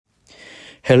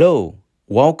Hello,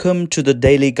 welcome to the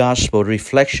Daily Gospel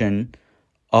Reflection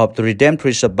of the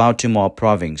Redemptorist of Baltimore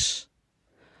Province.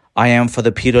 I am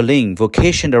Father Peter Ling,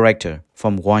 Vocation Director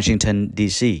from Washington,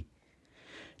 D.C.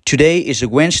 Today is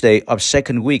Wednesday of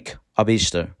second week of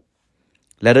Easter.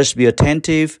 Let us be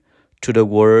attentive to the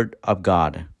Word of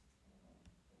God.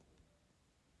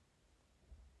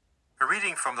 A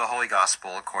reading from the Holy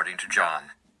Gospel according to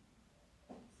John.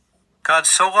 God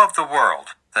so loved the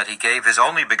world that he gave his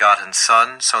only begotten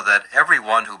Son, so that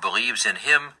everyone who believes in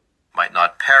him might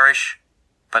not perish,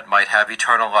 but might have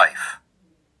eternal life.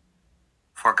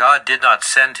 For God did not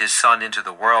send his Son into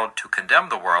the world to condemn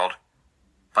the world,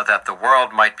 but that the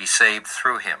world might be saved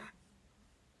through him.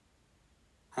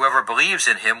 Whoever believes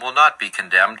in him will not be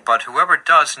condemned, but whoever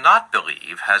does not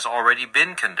believe has already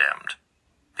been condemned,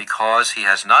 because he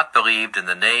has not believed in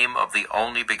the name of the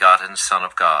only begotten Son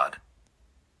of God.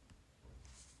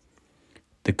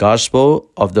 The Gospel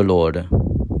of the Lord.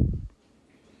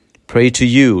 Pray to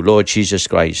you, Lord Jesus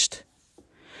Christ.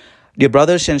 Dear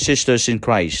brothers and sisters in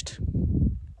Christ,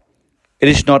 it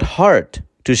is not hard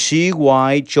to see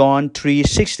why John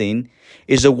 3:16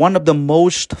 is one of the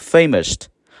most famous,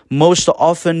 most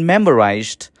often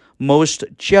memorized, most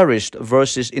cherished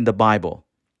verses in the Bible.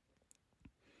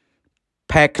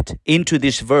 Packed into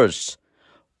this verse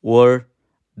were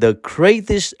the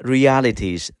greatest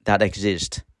realities that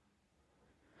exist.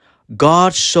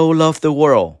 God so loved the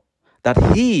world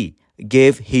that he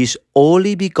gave his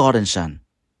only begotten Son.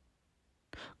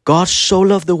 God so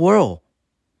loved the world.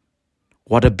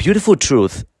 What a beautiful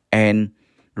truth and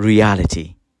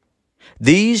reality.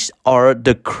 These are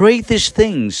the greatest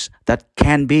things that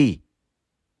can be.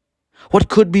 What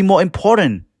could be more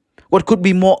important? What could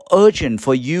be more urgent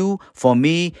for you, for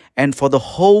me, and for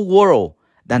the whole world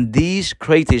than these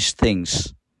greatest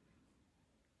things?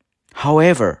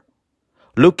 However,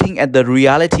 looking at the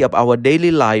reality of our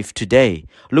daily life today,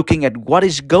 looking at what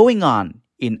is going on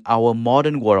in our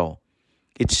modern world,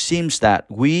 it seems that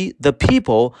we, the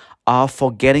people, are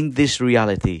forgetting this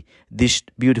reality, this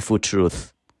beautiful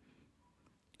truth.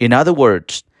 In other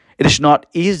words, it is not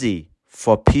easy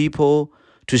for people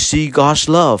to see God's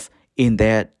love in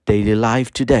their daily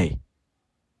life today.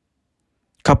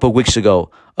 A couple of weeks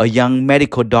ago, a young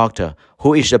medical doctor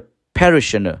who is a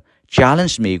parishioner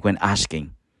challenged me when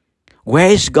asking,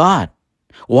 "Where is God?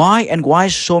 Why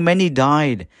so many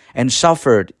died and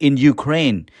suffered in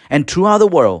Ukraine and throughout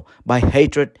the world by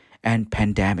hatred and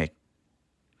pandemic?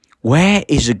 Where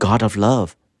is the God of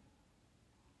love?"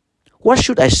 What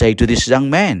should I say to this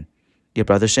young man, dear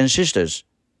brothers and sisters?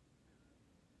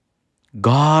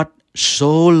 God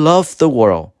so loved the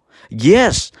world.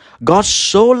 Yes, God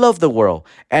so loved the world,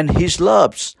 and his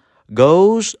love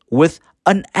goes with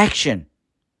an action.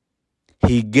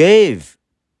 He gave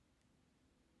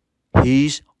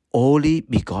his only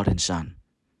begotten Son.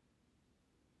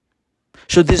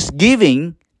 So this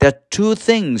giving, there are two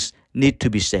things need to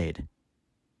be said.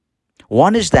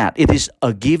 One is that it is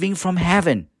a giving from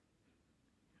heaven.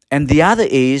 And the other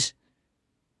is,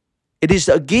 it is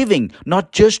a giving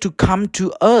not just to come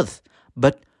to earth,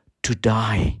 but to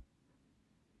die.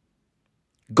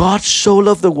 God so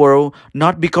loved the world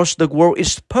not because the world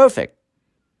is perfect,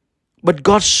 but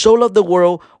God so loved the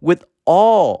world with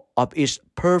all of its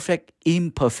perfect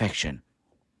imperfection.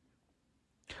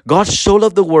 God so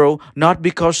loved the world not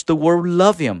because the world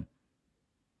loved him.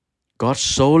 God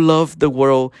so loved the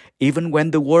world even when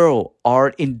the world are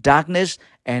in darkness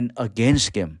and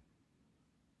against him.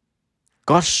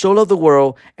 God so loved the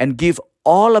world and give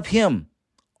all of him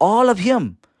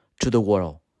to the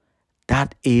world.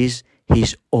 That is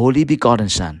his only begotten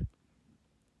Son.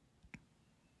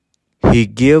 He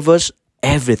gave us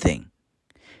everything.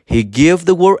 He gave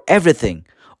the world everything.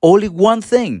 Only one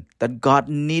thing that God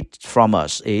needs from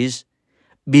us is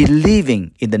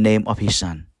believing in the name of his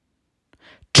Son.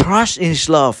 Trust in his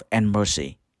love and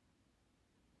mercy.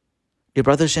 Dear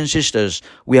brothers and sisters,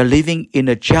 we are living in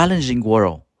a challenging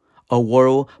world. A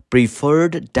world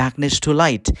preferred darkness to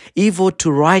light, evil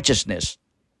to righteousness.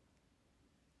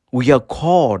 We are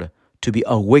called to be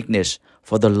a witness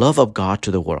for the love of God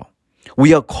to the world.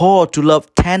 We are called to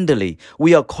love tenderly.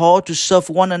 We are called to serve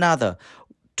one another,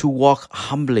 to walk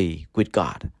humbly with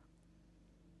God.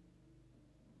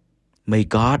 May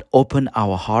God open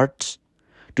our hearts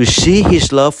to see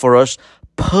his love for us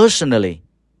personally.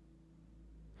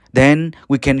 Then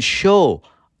we can show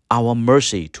our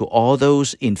mercy to all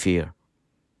those in fear.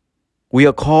 We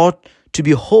are called to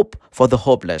be hope for the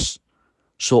hopeless,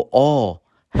 so all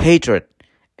hatred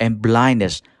and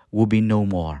blindness will be no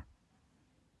more.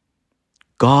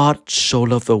 God so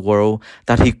loved the world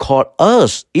that he called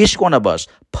us, each one of us,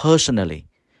 personally,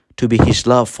 to be his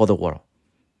love for the world.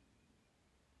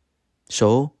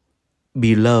 So,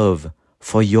 be love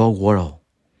for your world,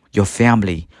 your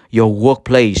family, your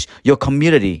workplace, your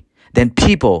community. Then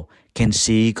people can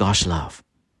see God's love.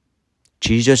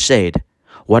 Jesus said,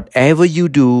 whatever you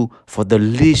do for the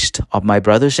least of my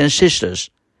brothers and sisters,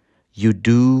 you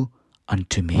do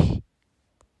unto me.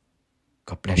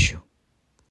 God bless you.